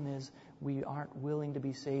problem is we aren't willing to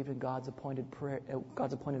be saved in God's appointed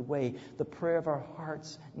way. The prayer of our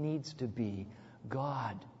hearts needs to be,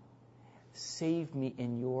 God, save me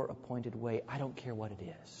in your appointed way. I don't care what it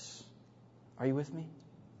is. Are you with me?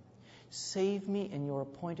 Save me in your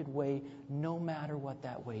appointed way, no matter what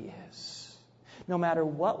that way is. No matter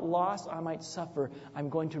what loss I might suffer, I'm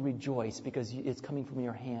going to rejoice because it's coming from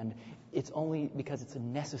your hand. It's only because it's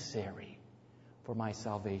necessary for my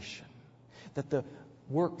salvation. That the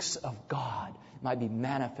works of God might be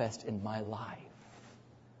manifest in my life.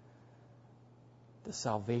 The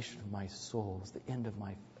salvation of my soul is the end of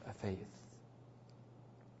my faith.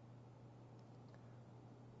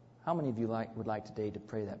 How many of you would like today to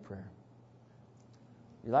pray that prayer?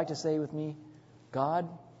 You'd like to say with me, God,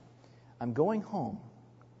 I'm going home.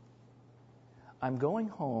 I'm going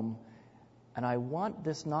home, and I want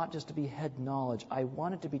this not just to be head knowledge. I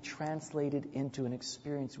want it to be translated into an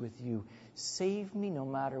experience with you. Save me no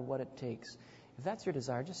matter what it takes. If that's your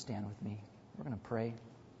desire, just stand with me. We're going to pray.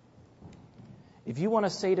 If you want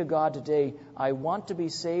to say to God today, I want to be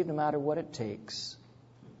saved no matter what it takes.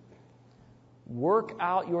 Work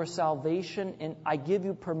out your salvation, and I give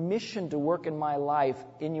you permission to work in my life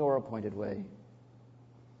in your appointed way.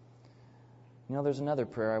 You know, there's another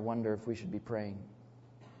prayer I wonder if we should be praying.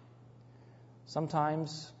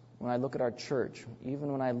 Sometimes when I look at our church,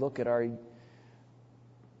 even when I look at our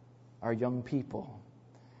young people,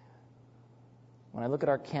 when I look at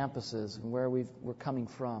our campuses and where we're coming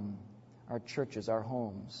from, our churches, our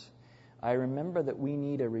homes, I remember that we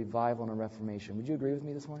need a revival and a reformation. Would you agree with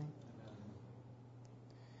me this morning?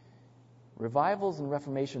 Revivals and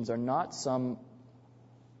reformations are not some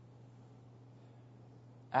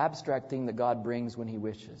abstract thing that God brings when He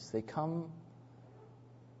wishes. They come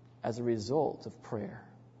as a result of prayer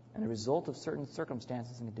and a result of certain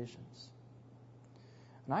circumstances and conditions.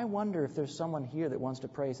 And I wonder if there's someone here that wants to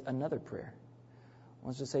pray another prayer.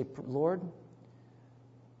 Wants to say, Lord,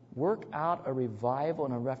 work out a revival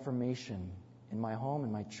and a reformation in my home,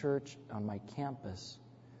 in my church, on my campus,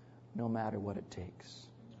 no matter what it takes.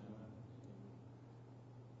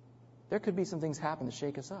 There could be some things happen to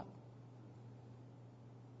shake us up.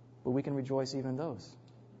 But we can rejoice even in those.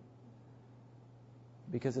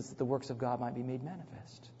 Because it's that the works of God might be made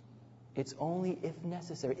manifest. It's only if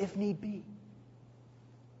necessary, if need be.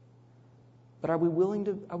 But are we willing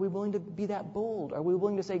to be that bold? Are we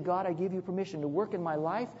willing to say, God, I give you permission to work in my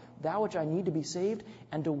life, that which I need to be saved,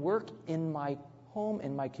 and to work in my home,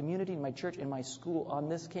 in my community, in my church, in my school, on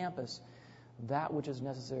this campus, that which is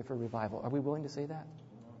necessary for revival? Are we willing to say that?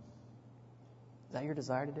 Is that your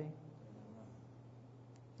desire today?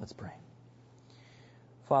 Let's pray.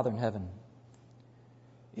 Father in heaven,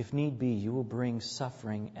 if need be, you will bring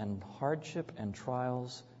suffering and hardship and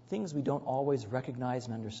trials, things we don't always recognize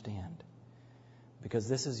and understand, because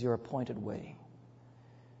this is your appointed way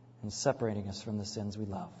in separating us from the sins we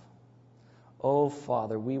love. Oh,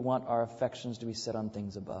 Father, we want our affections to be set on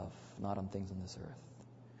things above, not on things on this earth.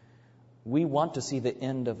 We want to see the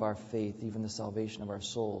end of our faith, even the salvation of our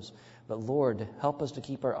souls. But Lord, help us to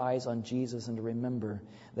keep our eyes on Jesus and to remember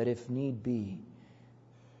that if need be,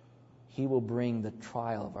 He will bring the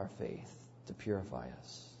trial of our faith to purify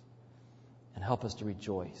us and help us to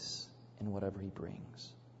rejoice in whatever He brings.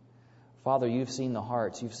 Father, you've seen the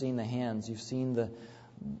hearts, you've seen the hands, you've seen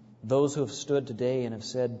those who have stood today and have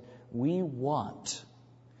said, we want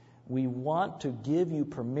to give you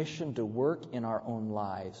permission to work in our own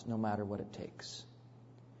lives, no matter what it takes.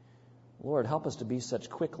 Lord, help us to be such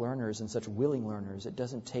quick learners and such willing learners. It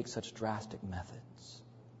doesn't take such drastic methods.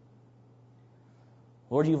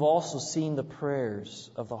 Lord, you've also seen the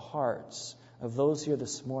prayers of the hearts of those here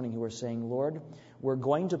this morning who are saying, Lord, we're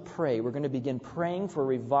going to pray. We're going to begin praying for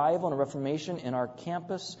revival and reformation in our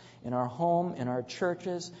campus, in our home, in our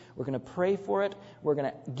churches. We're going to pray for it. We're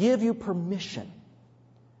going to give you permission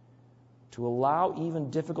to allow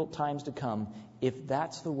even difficult times to come if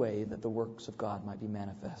that's the way that the works of God might be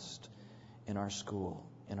manifest in our school,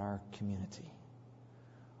 in our community.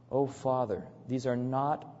 Oh, Father, these are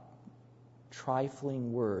not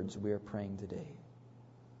trifling words we are praying today.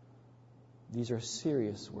 These are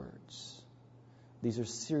serious words. These are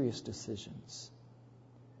serious decisions.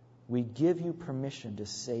 We give you permission to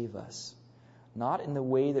save us, not in the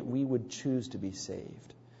way that we would choose to be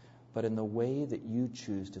saved, but in the way that you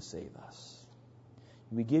choose to save us.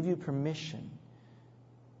 We give you permission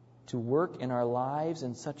to work in our lives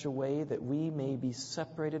in such a way that we may be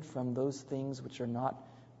separated from those things which are not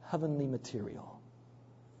heavenly material.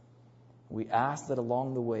 We ask that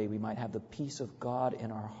along the way we might have the peace of God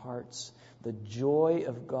in our hearts, the joy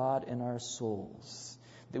of God in our souls,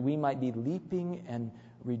 that we might be leaping and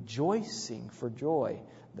rejoicing for joy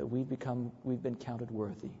that we've been counted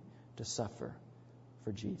worthy to suffer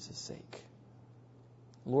for Jesus' sake.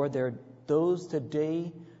 Lord, there are those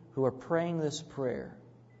today who are praying this prayer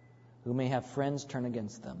who may have friends turn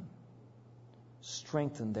against them.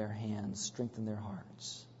 Strengthen their hands, strengthen their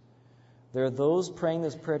hearts. There are those praying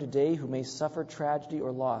this prayer today who may suffer tragedy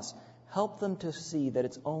or loss. Help them to see that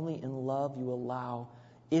it's only in love you allow,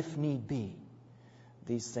 if need be,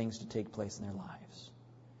 these things to take place in their lives.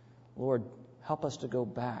 Lord, help us to go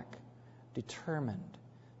back, determined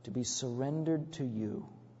to be surrendered to you,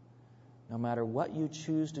 no matter what you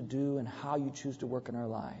choose to do and how you choose to work in our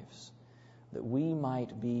lives, that we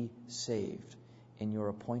might be saved in your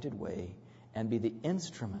appointed way and be the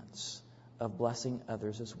instruments of blessing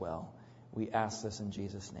others as well. We ask this in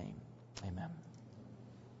Jesus' name. Amen.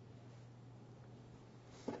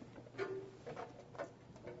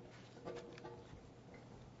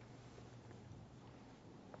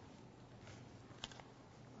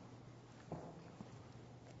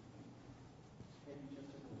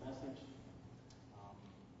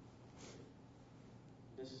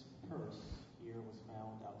 This purse here was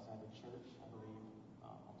found outside the church, I believe,